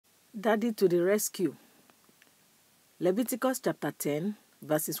Daddy to the rescue. Leviticus chapter 10,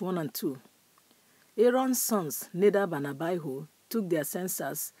 verses 1 and 2. Aaron's sons, Nadab and Abihu, took their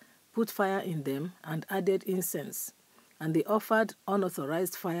censers, put fire in them, and added incense. And they offered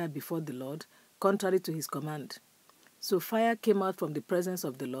unauthorized fire before the Lord, contrary to his command. So fire came out from the presence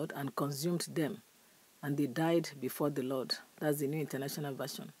of the Lord and consumed them, and they died before the Lord. That's the New International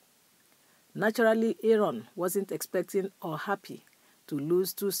Version. Naturally, Aaron wasn't expecting or happy to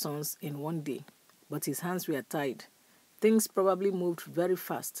lose two sons in one day, but his hands were tied. Things probably moved very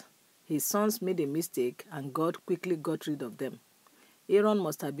fast. His sons made a mistake, and God quickly got rid of them. Aaron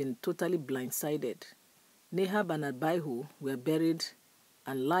must have been totally blindsided. Nadab and Abihu were buried,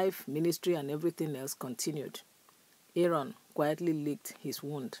 and life, ministry, and everything else continued. Aaron quietly licked his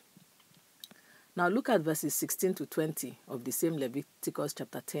wound. Now look at verses 16 to 20 of the same Leviticus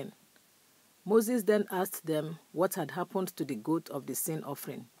chapter 10. Moses then asked them what had happened to the goat of the sin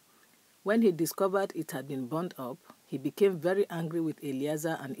offering. When he discovered it had been burnt up, he became very angry with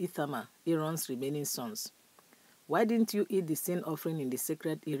Eleazar and Ithamar, Aaron's remaining sons. "Why didn't you eat the sin offering in the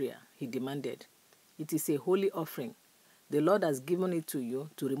sacred area?" he demanded. "It is a holy offering. The Lord has given it to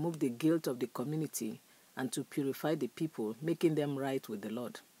you to remove the guilt of the community and to purify the people, making them right with the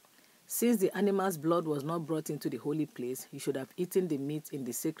Lord. Since the animal's blood was not brought into the holy place, you should have eaten the meat in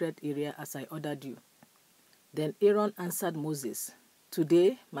the sacred area as I ordered you." Then Aaron answered Moses,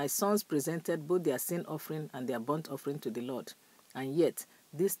 "Today my sons presented both their sin offering and their burnt offering to the Lord, and yet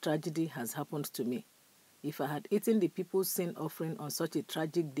this tragedy has happened to me. If I had eaten the people's sin offering on such a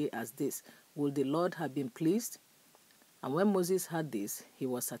tragic day as this, would the Lord have been pleased?" And when Moses heard this, he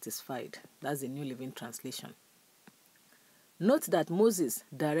was satisfied. That's the New Living Translation. Note that Moses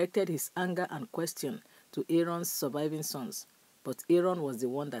directed his anger and question to Aaron's surviving sons, but Aaron was the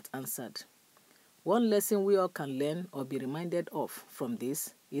one that answered. One lesson we all can learn or be reminded of from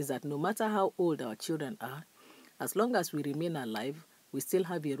this is that no matter how old our children are, as long as we remain alive, we still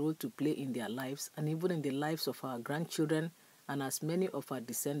have a role to play in their lives and even in the lives of our grandchildren and as many of our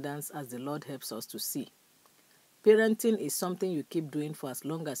descendants as the Lord helps us to see. Parenting is something you keep doing for as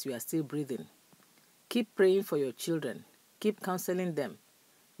long as you are still breathing. Keep praying for your children. Keep counseling them.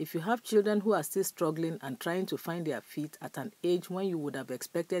 If you have children who are still struggling and trying to find their feet at an age when you would have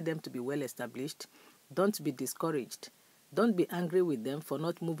expected them to be well established, don't be discouraged. Don't be angry with them for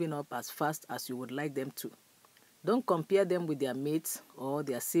not moving up as fast as you would like them to. Don't compare them with their mates or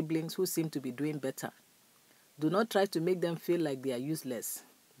their siblings who seem to be doing better. Do not try to make them feel like they are useless.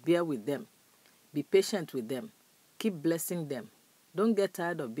 Bear with them. Be patient with them. Keep blessing them. Don't get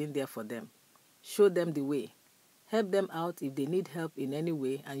tired of being there for them. Show them the way. Help them out if they need help in any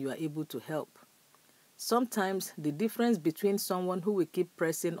way and you are able to help. Sometimes the difference between someone who will keep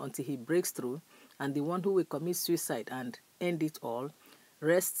pressing until he breaks through and the one who will commit suicide and end it all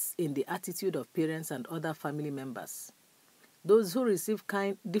rests in the attitude of parents and other family members. Those who receive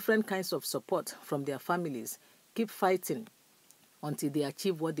different kinds of support from their families keep fighting until they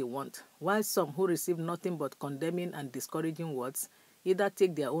achieve what they want, while some who receive nothing but condemning and discouraging words either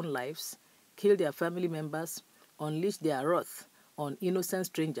take their own lives, kill their family members, unleash their wrath on innocent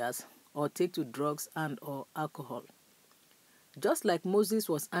strangers, or take to drugs and or alcohol. Just like Moses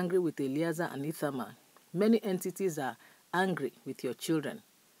was angry with Eleazar and Ithamar, many entities are angry with your children,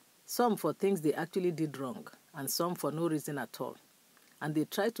 some for things they actually did wrong, and some for no reason at all, and they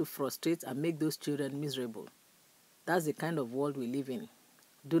try to frustrate and make those children miserable. That's the kind of world we live in.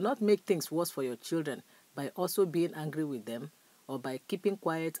 Do not make things worse for your children by also being angry with them or by keeping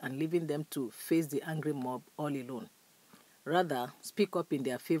quiet and leaving them to face the angry mob all alone. Rather, speak up in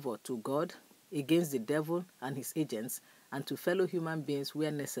their favor to God, against the devil and his agents, and to fellow human beings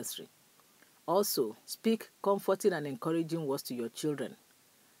where necessary. Also, speak comforting and encouraging words to your children.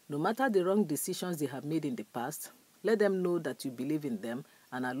 No matter the wrong decisions they have made in the past, let them know that you believe in them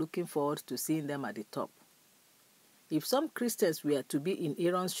and are looking forward to seeing them at the top. If some Christians were to be in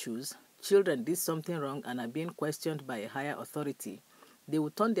Aaron's shoes, children did something wrong and are being questioned by a higher authority, they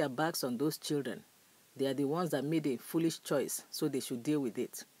would turn their backs on those children. They are the ones that made a foolish choice, so they should deal with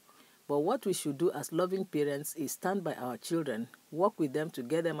it. But what we should do as loving parents is stand by our children, work with them to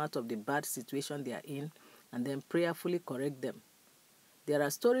get them out of the bad situation they are in, and then prayerfully correct them. There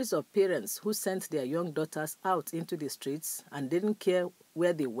are stories of parents who sent their young daughters out into the streets and didn't care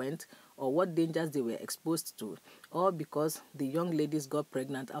where they went or what dangers they were exposed to, all because the young ladies got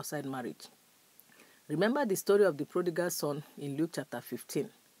pregnant outside marriage. Remember the story of the prodigal son in Luke chapter 15.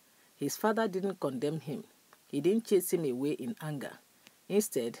 His father didn't condemn him. He didn't chase him away in anger.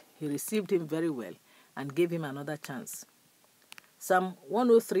 Instead, he received him very well and gave him another chance. Psalm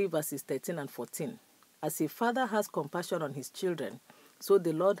 103 verses 13 and 14. As a father has compassion on his children, So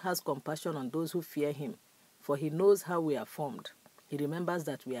the Lord has compassion on those who fear him, for he knows how we are formed. He remembers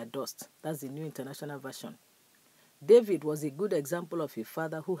that we are dust. That's the New International Version. David was a good example of a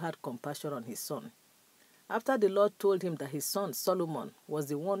father who had compassion on his son. After the Lord told him that his son Solomon was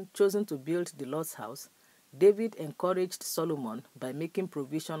the one chosen to build the Lord's house, David encouraged Solomon by making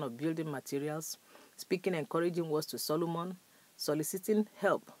provision of building materials, speaking encouraging words to Solomon, soliciting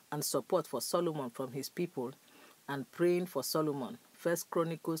help and support for Solomon from his people, and praying for Solomon. 1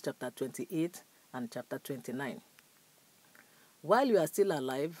 Chronicles chapter 28 and chapter 29. While you are still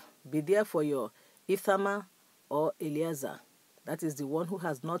alive, be there for your Ithamar or Eleazar, that is the one who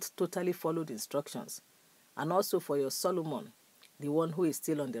has not totally followed instructions, and also for your Solomon, the one who is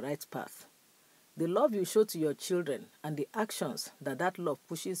still on the right path. The love you show to your children and the actions that that love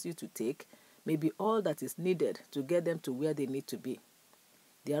pushes you to take may be all that is needed to get them to where they need to be.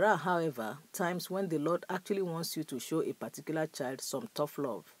 There are, however, times when the Lord actually wants you to show a particular child some tough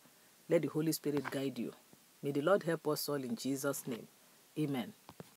love. Let the Holy Spirit guide you. May the Lord help us all in Jesus' name. Amen.